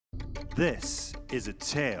This is a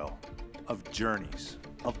tale of journeys,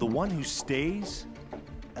 of the one who stays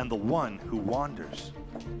and the one who wanders.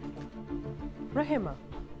 Rahema,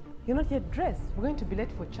 you're not yet dressed. We're going to be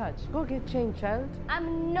late for church. Go get changed, child.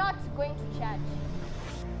 I'm not going to church.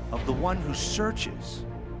 Of the one who searches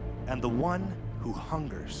and the one who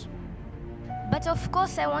hungers. But of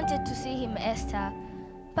course I wanted to see him, Esther.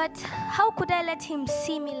 But how could I let him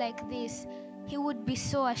see me like this? He would be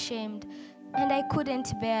so ashamed. And I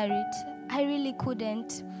couldn't bear it. I really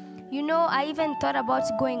couldn't. You know, I even thought about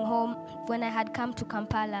going home when I had come to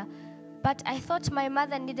Kampala. But I thought my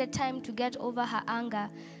mother needed time to get over her anger.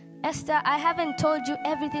 Esther, I haven't told you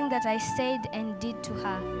everything that I said and did to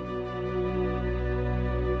her.